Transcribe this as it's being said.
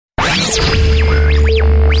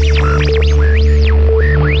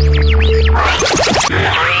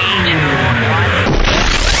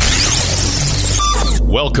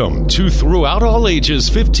Welcome to Throughout All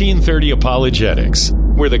Ages 1530 Apologetics,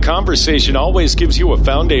 where the conversation always gives you a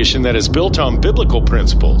foundation that is built on biblical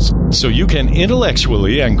principles, so you can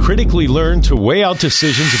intellectually and critically learn to weigh out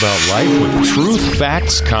decisions about life with truth,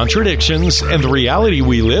 facts, contradictions, and the reality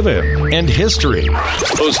we live in, and history.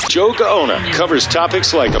 Host Joe Gaona covers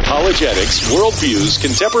topics like apologetics, worldviews,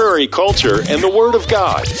 contemporary culture, and the Word of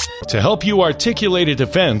God to help you articulate a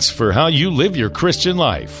defense for how you live your Christian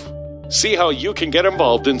life. See how you can get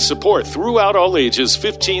involved and support Throughout All Ages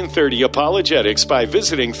 1530 Apologetics by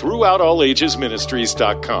visiting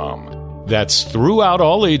throughoutallagesministries.com. That's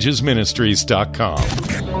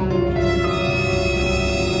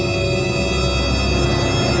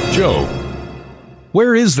throughoutallagesministries.com. Joe,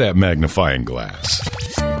 where is that magnifying glass?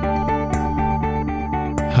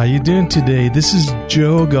 How you doing today? This is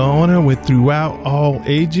Joe Gaona with Throughout All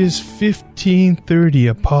Ages 1530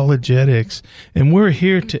 Apologetics, and we're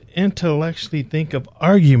here to intellectually think of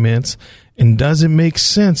arguments and does it make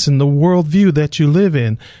sense in the worldview that you live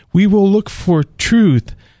in. We will look for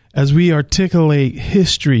truth as we articulate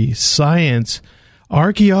history, science,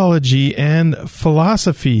 archaeology, and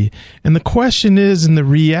philosophy. And the question is, in the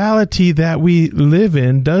reality that we live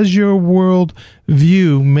in, does your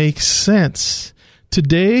worldview make sense?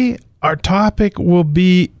 Today, our topic will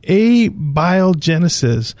be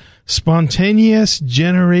abiogenesis, spontaneous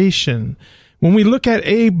generation. When we look at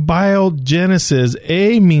abiogenesis,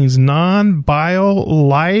 A means non-bio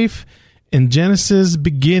life, and Genesis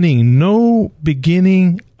beginning, no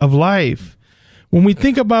beginning of life. When we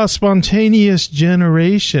think about spontaneous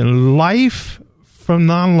generation, life from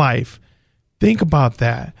non-life, think about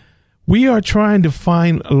that. We are trying to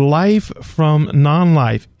find life from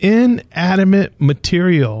non-life, inanimate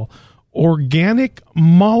material, organic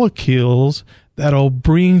molecules that'll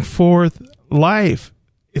bring forth life.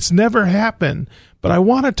 It's never happened, but I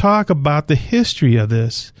want to talk about the history of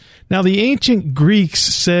this. Now, the ancient Greeks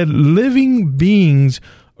said living beings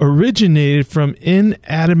originated from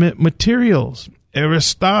inanimate materials.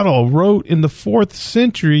 Aristotle wrote in the 4th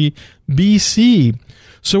century BC.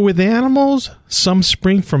 So with animals, some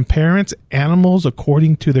spring from parents, animals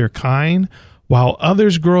according to their kind, while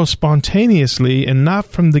others grow spontaneously and not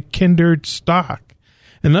from the kindred stock.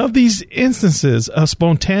 And of these instances of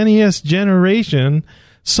spontaneous generation,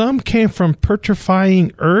 some came from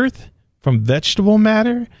putrefying earth, from vegetable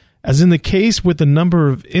matter, as in the case with a number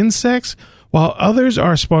of insects, while others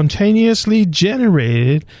are spontaneously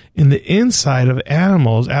generated in the inside of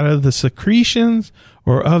animals out of the secretions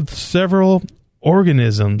or of several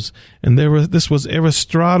organisms. And this was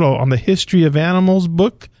Aristotle on the History of Animals,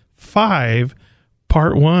 Book 5,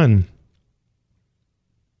 Part 1.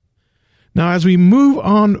 Now, as we move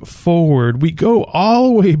on forward, we go all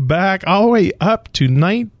the way back, all the way up to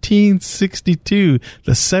 1962,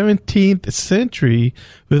 the 17th century,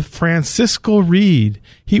 with Francisco Reed.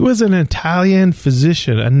 He was an Italian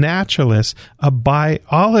physician, a naturalist, a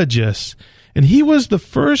biologist, and he was the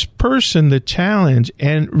first person to challenge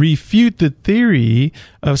and refute the theory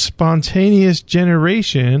of spontaneous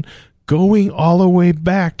generation going all the way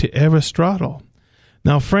back to Aristotle.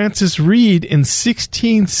 Now, Francis Reed, in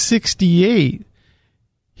 1668,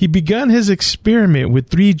 he began his experiment with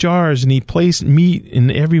 3 jars, and he placed meat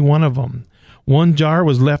in every one of them. One jar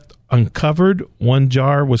was left uncovered, one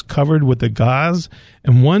jar was covered with a gauze,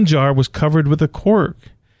 and one jar was covered with a cork.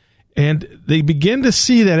 And they begin to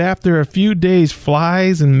see that after a few days,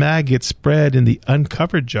 flies and maggots spread in the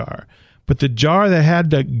uncovered jar. But the jar that had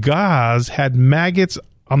the gauze had maggots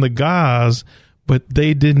on the gauze, but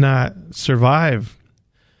they did not survive.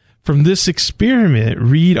 From this experiment,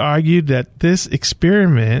 Reed argued that this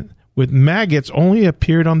experiment with maggots only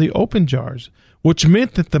appeared on the open jars, which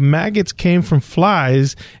meant that the maggots came from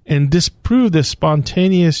flies and disproved the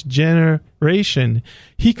spontaneous generation.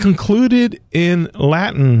 He concluded in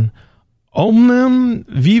Latin, omnem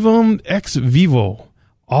vivum ex vivo.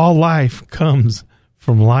 All life comes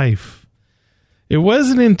from life. It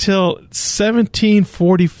wasn't until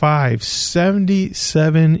 1745,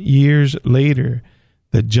 77 years later,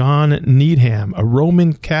 that John Needham, a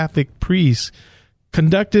Roman Catholic priest,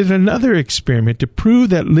 conducted another experiment to prove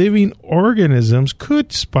that living organisms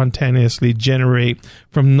could spontaneously generate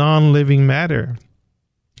from non-living matter.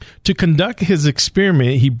 To conduct his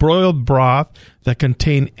experiment, he broiled broth that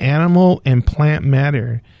contained animal and plant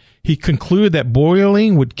matter. He concluded that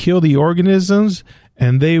boiling would kill the organisms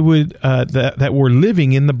and they would that were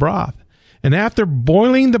living in the broth. And after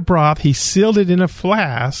boiling the broth, he sealed it in a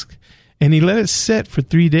flask and he let it set for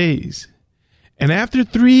 3 days. And after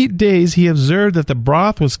 3 days, he observed that the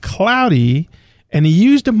broth was cloudy, and he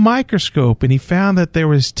used a microscope, and he found that there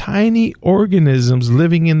was tiny organisms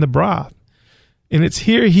living in the broth. And it's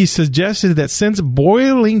here he suggested that since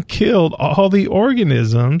boiling killed all the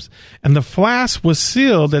organisms and the flask was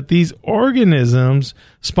sealed, that these organisms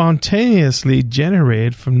spontaneously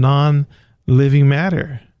generated from non-living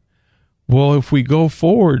matter. Well, if we go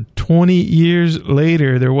forward 20 years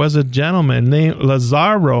later, there was a gentleman named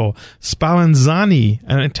Lazzaro Spallanzani,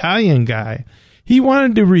 an Italian guy. He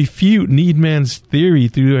wanted to refute Needman's theory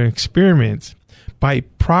through experiments by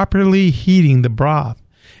properly heating the broth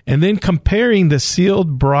and then comparing the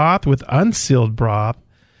sealed broth with unsealed broth.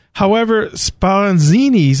 However,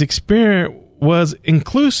 Spallanzani's experiment was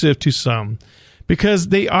inclusive to some because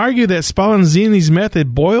they argue that Spallanzani's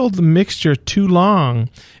method boiled the mixture too long,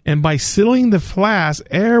 and by sealing the flask,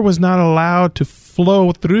 air was not allowed to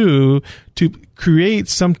flow through to create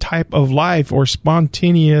some type of life or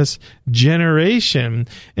spontaneous generation.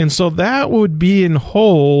 And so that would be in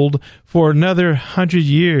hold for another 100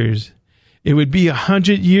 years. It would be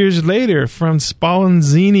 100 years later from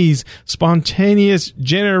Spallanzani's spontaneous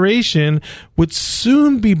generation would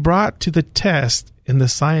soon be brought to the test in the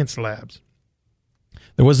science labs.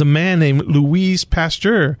 There was a man named Louis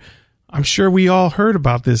Pasteur. I'm sure we all heard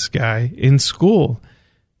about this guy in school.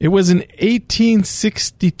 It was in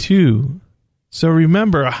 1862. So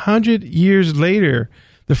remember, 100 years later,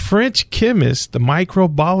 the French chemist, the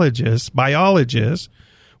biologist,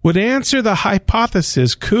 would answer the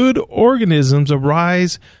hypothesis, could organisms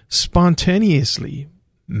arise spontaneously?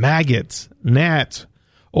 Maggots, gnats,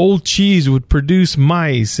 old cheese would produce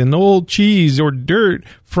mice, and old cheese or dirt,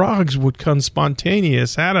 frogs would come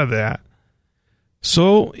spontaneous out of that.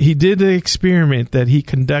 So he did the experiment that he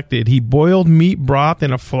conducted. He boiled meat broth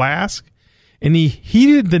in a flask, and he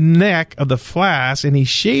heated the neck of the flask, and he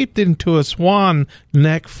shaped it into a swan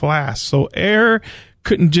neck flask. So air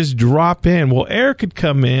couldn't just drop in. Well, air could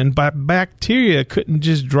come in, but bacteria couldn't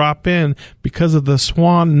just drop in because of the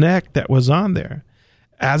swan neck that was on there.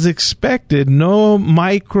 As expected, no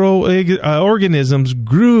microorganisms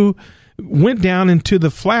went down into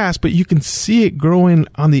the flask, but you can see it growing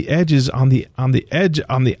on the edges, on the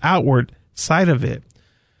outward side of it.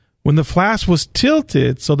 When the flask was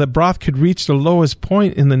tilted so that broth could reach the lowest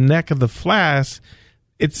point in the neck of the flask,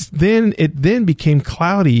 it then became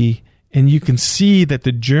cloudy, and you can see that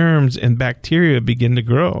the germs and bacteria begin to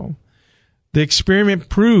grow. The experiment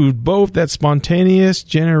proved both that spontaneous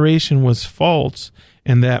generation was false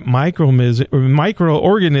and that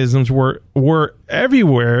microorganisms were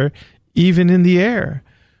everywhere, even in the air.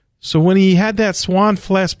 So when he had that swan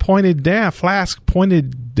flask pointed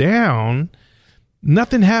down,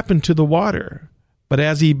 nothing happened to the water. But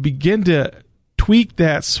as he began to tweak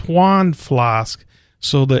that swan flask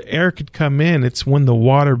so the air could come in, it's when the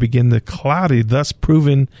water began to cloudy, thus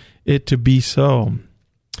proving it to be so.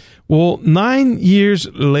 Well, 9 years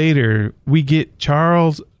later, we get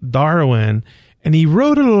Charles Darwin, and he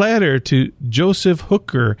wrote a letter to Joseph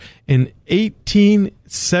Hooker in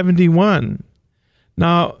 1871.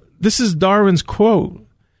 Now, this is Darwin's quote.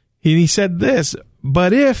 He said this,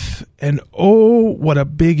 "But if, and oh, what a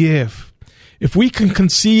big if we can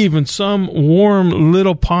conceive in some warm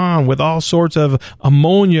little pond with all sorts of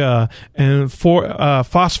ammonia and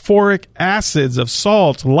phosphoric acids of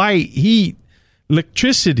salt, light, heat,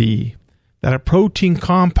 electricity, that a protein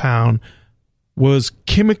compound was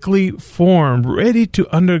chemically formed, ready to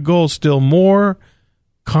undergo still more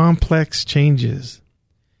complex changes."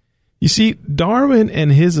 You see, Darwin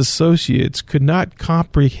and his associates could not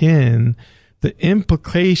comprehend the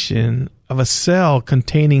implication of a cell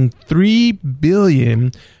containing 3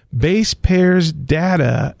 billion base pairs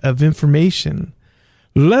data of information,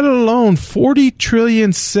 let alone 40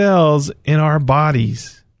 trillion cells in our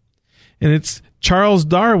bodies. And it's Charles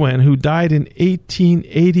Darwin who died in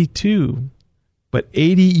 1882. But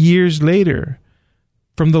 80 years later,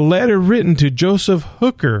 from the letter written to Joseph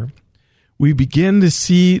Hooker, we begin to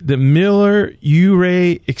see the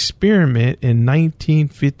Miller-Urey experiment in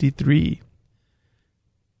 1953.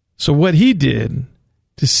 So what he did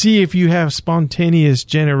to see if you have spontaneous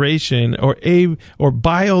generation or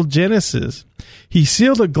biogenesis, he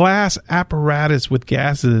sealed a glass apparatus with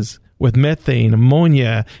gases, with methane,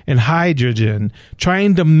 ammonia, and hydrogen,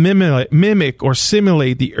 trying to mimic or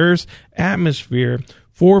simulate the Earth's atmosphere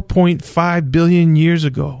 4.5 billion years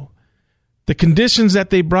ago. The conditions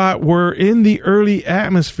that they brought were in the early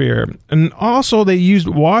atmosphere, and also they used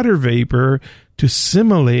water vapor to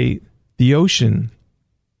simulate the ocean.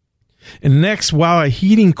 And next, while a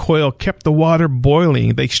heating coil kept the water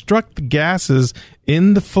boiling, they struck the gases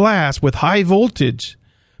in the flask with high voltage.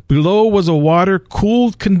 Below was a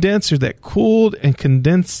water-cooled condenser that cooled and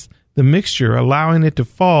condensed the mixture, allowing it to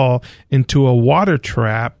fall into a water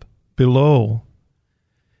trap below.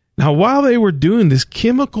 Now, while they were doing this,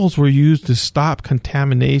 chemicals were used to stop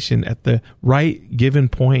contamination at the right given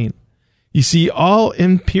point. You see, all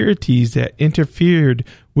impurities that interfered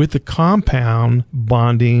with the compound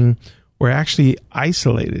bonding were actually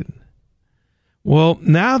isolated. Well,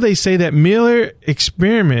 now they say that Miller's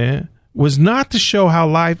experiment was not to show how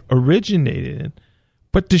life originated,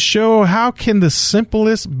 but to show how can the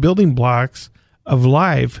simplest building blocks of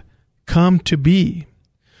life come to be.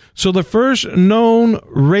 So the first known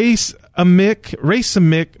racemic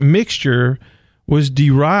mixture was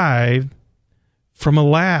derived from a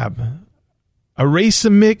lab. A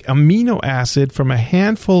racemic amino acid from a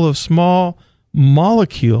handful of small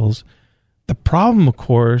molecules. The problem, of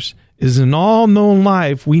course, is in all known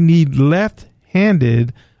life, we need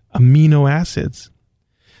left-handed amino acids.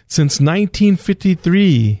 Since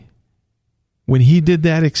 1953, when he did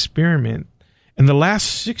that experiment, in the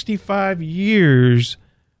last 65 years,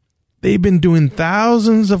 they've been doing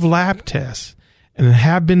thousands of lab tests and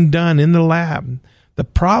have been done in the lab. The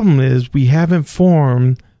problem is we haven't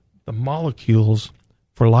formed the molecules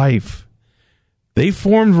for life. They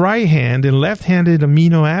formed right-hand and left-handed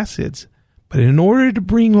amino acids. But in order to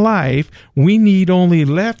bring life, we need only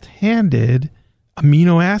left-handed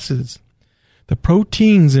amino acids. The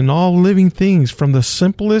proteins in all living things, from the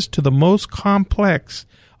simplest to the most complex,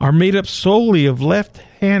 are made up solely of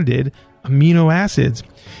left-handed amino acids.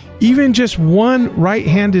 Even just one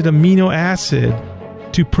right-handed amino acid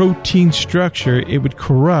to protein structure, it would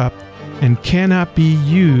corrupt and cannot be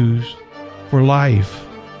used for life.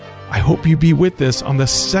 I hope you be with us on the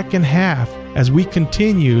second half as we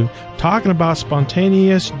continue talking about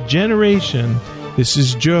spontaneous generation. This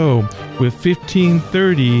is Joe with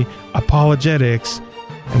 1530 Apologetics,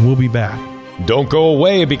 and we'll be back. Don't go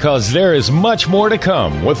away, because there is much more to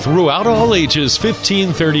come with Throughout All Ages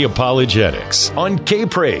 1530 Apologetics on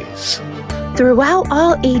K-Praise. Throughout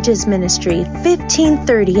All Ages Ministry,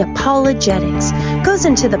 1530 Apologetics goes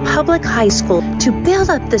into the public high school to build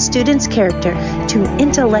up the student's character, to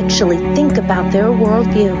intellectually think about their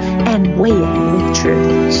worldview and weigh it with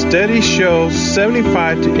truth. Studies show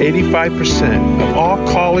 75 to 85% of all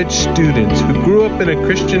college students who grew up in a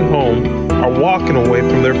Christian home are walking away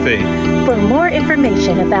from their faith. For more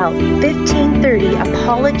information about 1530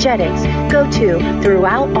 Apologetics, go to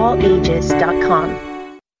throughoutallages.com.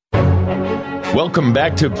 Welcome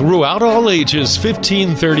back to Throughout All Ages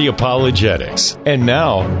 1530 Apologetics. And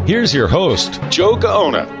now, here's your host, Joe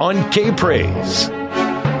Gaona on K-Praise.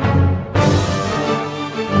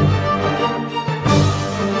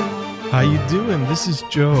 How you doing? This is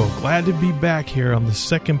Joe. Glad to be back here on the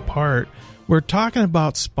second part. We're talking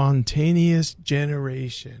about spontaneous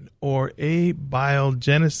generation, or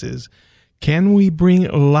abiogenesis. Can we bring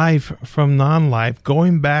life from non-life,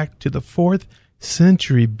 going back to the 4th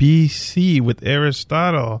century BC with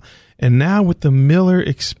Aristotle, and now with the Miller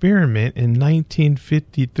experiment in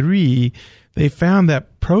 1953, they found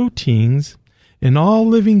that proteins in all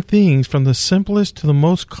living things, from the simplest to the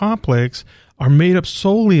most complex, are made up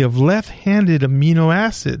solely of left-handed amino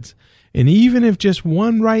acids. And even if just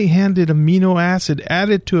one right-handed amino acid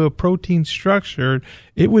added to a protein structure,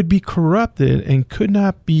 it would be corrupted and could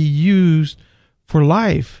not be used for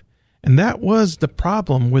life. And that was the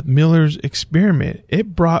problem with Miller's experiment.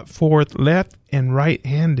 It brought forth left and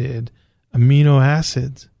right-handed amino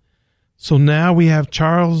acids. So now we have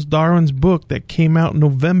Charles Darwin's book that came out in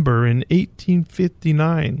November in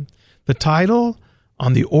 1859. The title,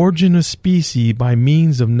 On the Origin of Species by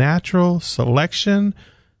Means of Natural Selection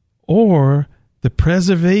or the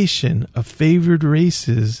Preservation of Favored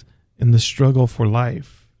Races in the Struggle for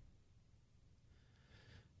Life.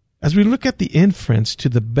 As we look at the inference to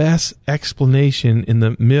the best explanation in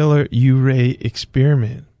the Miller-Urey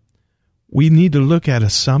experiment, we need to look at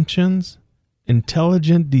assumptions,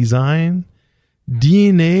 intelligent design,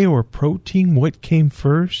 DNA or protein, what came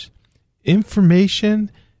first,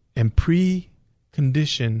 information, and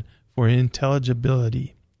precondition for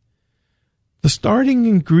intelligibility. The starting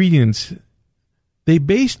ingredients, they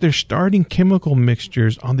based their starting chemical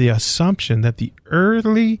mixtures on the assumption that the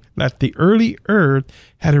early Earth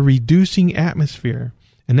had a reducing atmosphere,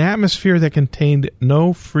 an atmosphere that contained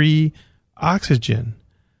no free oxygen.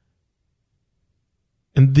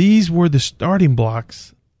 And these were the starting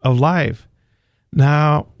blocks of life.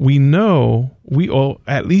 Now we know,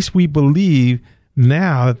 at least we believe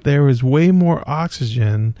now, that there is way more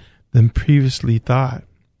oxygen than previously thought.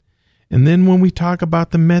 And then when we talk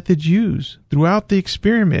about the methods used throughout the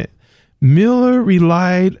experiment, Miller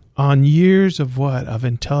relied on years of what? Of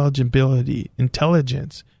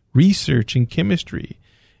intelligence, research, and chemistry.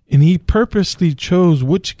 And he purposely chose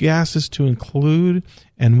which gases to include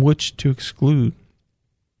and which to exclude.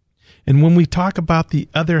 And when we talk about the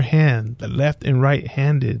other hand, the left and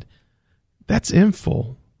right-handed, that's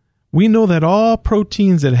info. We know that all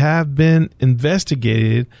proteins that have been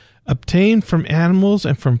investigated, obtained from animals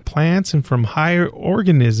and from plants and from higher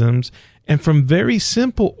organisms and from very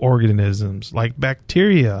simple organisms like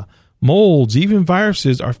bacteria, molds, even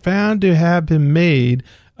viruses, are found to have been made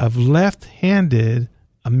of left-handed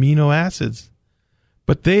amino acids.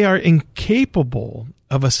 But they are incapable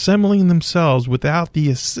of assembling themselves without the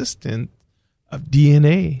assistance of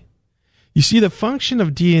DNA. You see, the function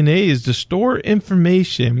of DNA is to store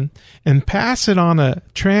information and pass it on a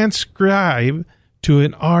transcribe to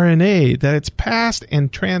an RNA, that it's passed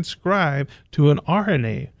and transcribed to an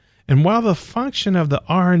RNA. And while the function of the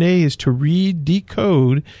RNA is to read,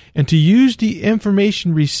 decode, and to use the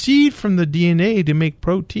information received from the DNA to make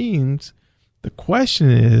proteins, the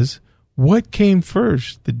question is, what came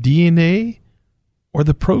first, the DNA or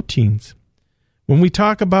the proteins? When we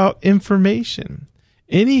talk about information,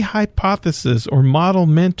 any hypothesis or model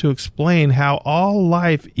meant to explain how all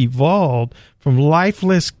life evolved from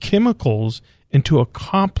lifeless chemicals into a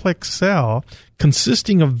complex cell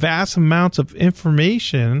consisting of vast amounts of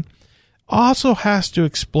information also has to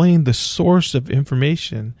explain the source of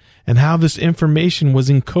information and how this information was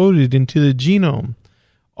encoded into the genome.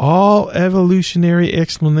 All evolutionary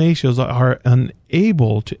explanations are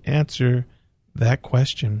unable to answer that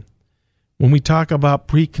question. When we talk about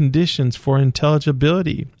preconditions for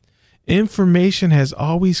intelligibility, information has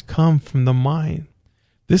always come from the mind.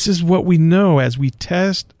 This is what we know as we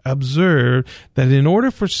test, observe, that in order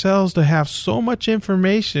for cells to have so much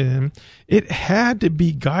information, it had to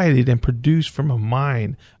be guided and produced from a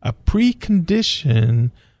mind, a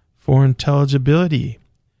precondition for intelligibility.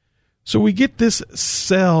 So we get this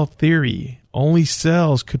cell theory. Only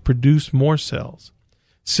cells could produce more cells.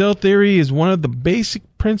 Cell theory is one of the basic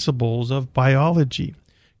principles of biology.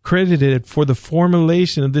 Credited for the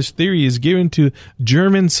formulation of this theory is given to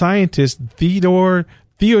German scientist Theodor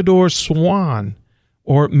Swan,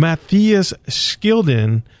 or Matthias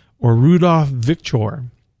Schilden, or Rudolf Virchow.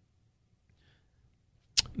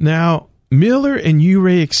 Now, Miller and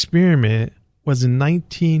Urey experiment was in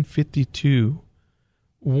 1952.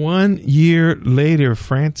 1 year later,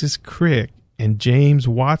 Francis Crick and James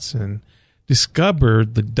Watson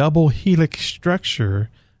discovered the double helix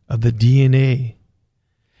structure of the DNA.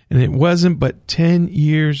 And it wasn't but 10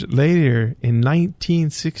 years later, in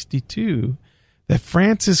 1962, that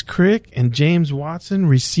Francis Crick and James Watson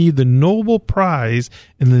received the Nobel Prize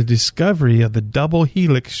in the discovery of the double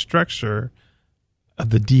helix structure of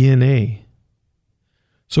the DNA.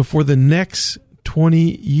 So for the next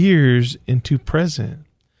 20 years into present,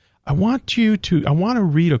 I want to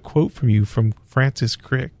read a quote from you from Francis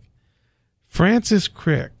Crick. Francis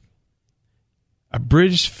Crick, a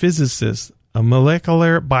British physicist, a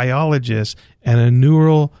molecular biologist, and a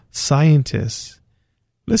neural scientist.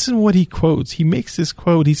 Listen what he quotes. He makes this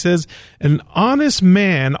quote. He says, "An honest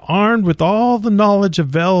man armed with all the knowledge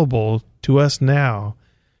available to us now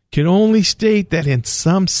can only state that in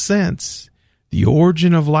some sense the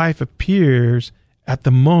origin of life appears at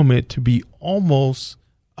the moment to be almost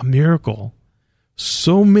a miracle.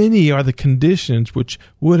 So many are the conditions which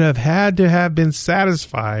would have had to have been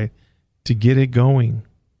satisfied to get it going."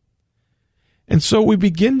 And so we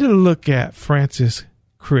begin to look at Francis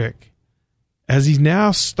Crick as he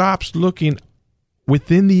now stops looking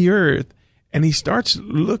within the earth and he starts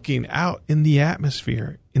looking out in the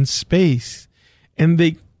atmosphere, in space. And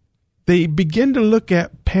they begin to look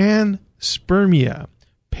at panspermia.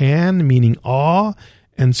 Pan meaning all,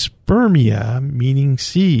 and spermia meaning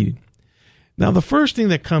seed. Now, the first thing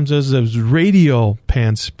that comes is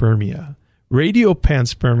radiopanspermia.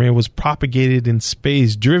 Radiopanspermia was propagated in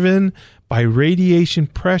space, driven by radiation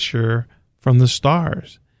pressure from the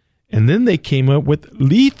stars. And then they came up with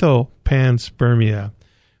lithopanspermia,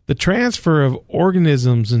 the transfer of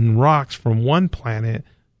organisms and rocks from one planet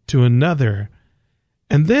to another.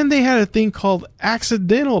 And then they had a thing called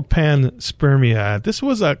accidental panspermia. This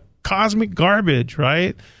was a cosmic garbage,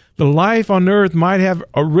 right? The life on Earth might have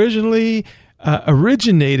originated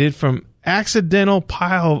from accidental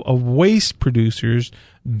pile of waste producers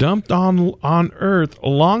dumped on Earth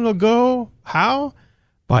long ago. How?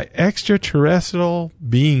 By extraterrestrial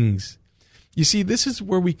beings. You see, this is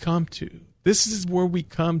where we come to. This is where we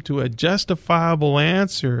come to a justifiable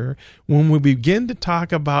answer when we begin to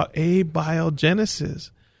talk about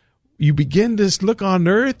abiogenesis. You begin to look on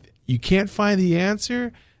Earth, you can't find the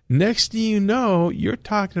answer. Next thing you know, you're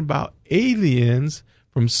talking about aliens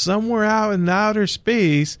from somewhere out in outer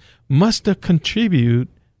space must have contributed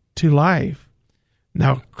to life.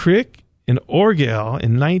 Now, Crick and Orgel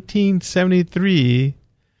in 1973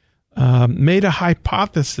 made a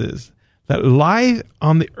hypothesis that life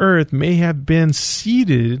on the earth may have been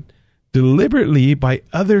seeded deliberately by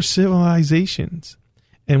other civilizations.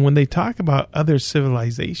 And when they talk about other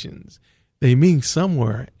civilizations, they mean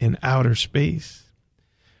somewhere in outer space.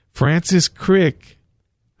 Francis Crick,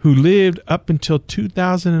 who lived up until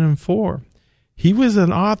 2004, he was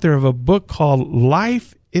an author of a book called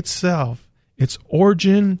Life Itself, Its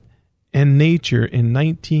Origin and Nature in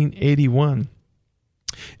 1981.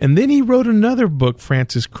 And then he wrote another book,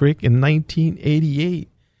 Francis Crick, in 1988.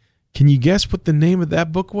 Can you guess what the name of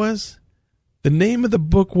that book was? The name of the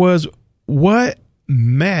book was What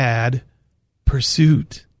Mad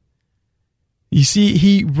Pursuit. You see,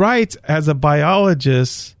 he writes as a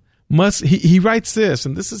biologist, he writes this,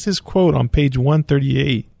 and this is his quote on page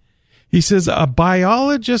 138. He says, a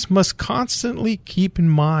biologist must constantly keep in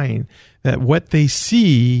mind that what they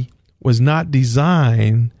see was not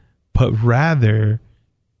designed, but rather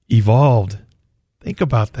evolved. Think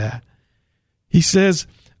about that. He says,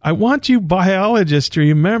 I want you biologists to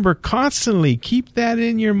remember constantly, keep that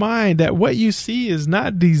in your mind, that what you see is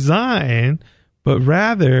not designed, but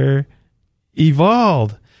rather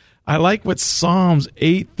evolved. I like what Psalms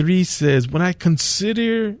 8:3 says, when I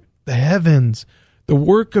consider the heavens, the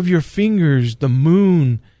work of your fingers, the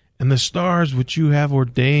moon and the stars which you have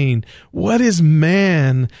ordained, what is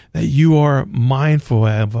man that you are mindful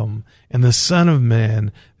of him, and the Son of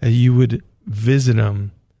Man that you would visit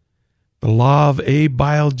him? The law of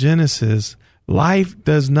abiogenesis, life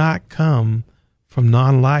does not come from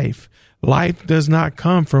non-life. Life does not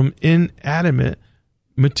come from inanimate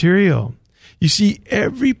material. You see,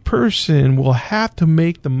 every person will have to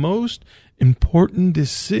make the most important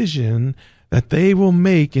decision that they will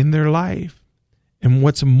make in their life. And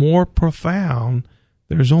what's more profound,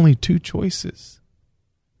 there's only two choices.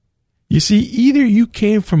 You see, either you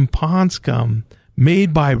came from pond scum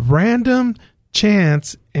made by random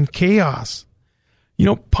chance and chaos. You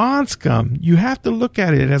know, pond scum, you have to look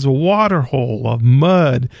at it as a water hole of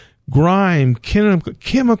mud, grime,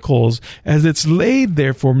 chemicals, as it's laid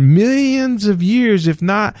there for millions of years, if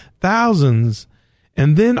not thousands.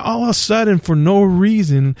 And then all of a sudden, for no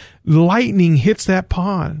reason, lightning hits that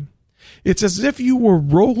pond. It's as if you were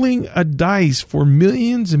rolling a dice for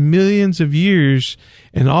millions and millions of years,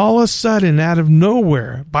 and all of a sudden, out of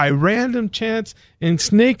nowhere, by random chance and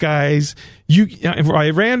snake eyes, by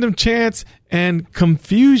random chance and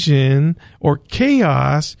confusion or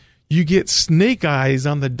chaos, you get snake eyes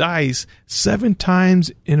on the dice 7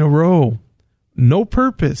 times in a row. No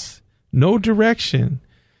purpose, no direction.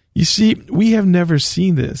 You see, we have never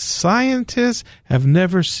seen this. Scientists have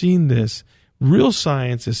never seen this. Real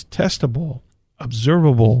science is testable,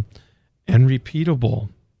 observable, and repeatable.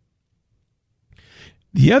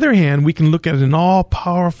 The other hand, we can look at an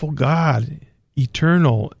all-powerful God,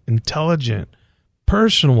 eternal, intelligent,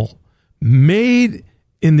 personal, made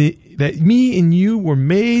in that me and you were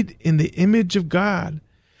made in the image of God.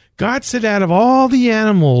 God said out of all the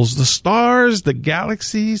animals, the stars, the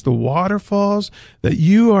galaxies, the waterfalls, that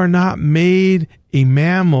you are not made a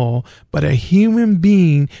mammal, but a human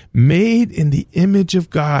being made in the image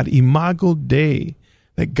of God, imago Dei,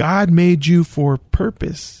 that God made you for a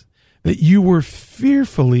purpose, that you were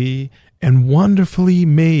fearfully and wonderfully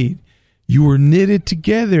made. You were knitted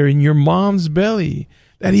together in your mom's belly,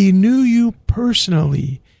 that he knew you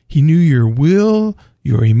personally. He knew your will,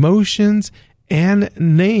 your emotions, and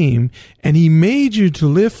name, and he made you to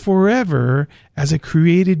live forever as a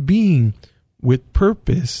created being with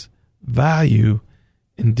purpose, value,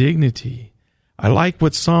 and dignity. I like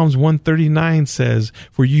what Psalms 139 says,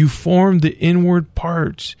 for you formed the inward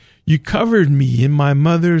parts. You covered me in my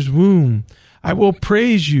mother's womb. I will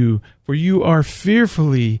praise you, for you are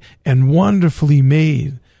fearfully and wonderfully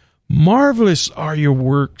made. Marvelous are your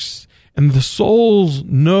works, and the soul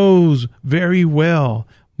knows very well.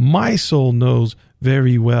 My soul knows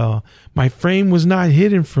very well. My frame was not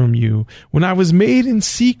hidden from you when I was made in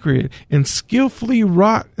secret and skillfully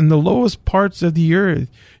wrought in the lowest parts of the earth.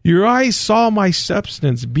 Your eyes saw my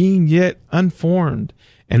substance being yet unformed,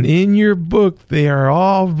 and in your book they are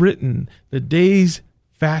all written, the days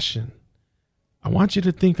fashioned. I want you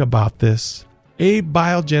to think about this.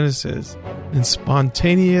 Abiogenesis and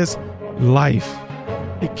spontaneous life.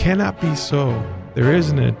 It cannot be so. There is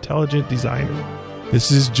an intelligent designer. This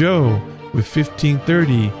is Joe with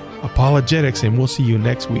 1530 Apologetics, and we'll see you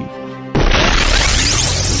next week.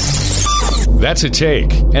 That's a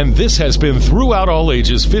take. And this has been Throughout All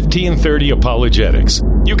Ages 1530 Apologetics.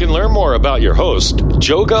 You can learn more about your host,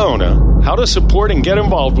 Joe Gaona, how to support and get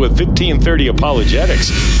involved with 1530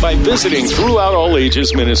 Apologetics by visiting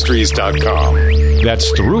throughoutallagesministries.com.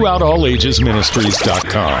 That's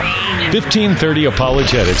throughoutallagesministries.com. 1530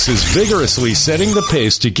 Apologetics is vigorously setting the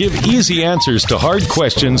pace to give easy answers to hard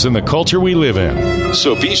questions in the culture we live in.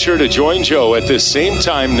 So be sure to join Joe at this same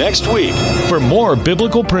time next week for more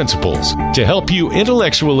biblical principles to help you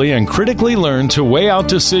intellectually and critically learn to weigh out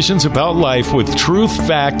decisions about life with truth,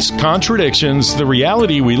 facts, contradictions, the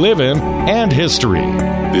reality we live in, and history.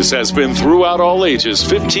 This has been Throughout All Ages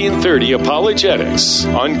 1530 Apologetics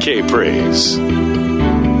on K-Praise.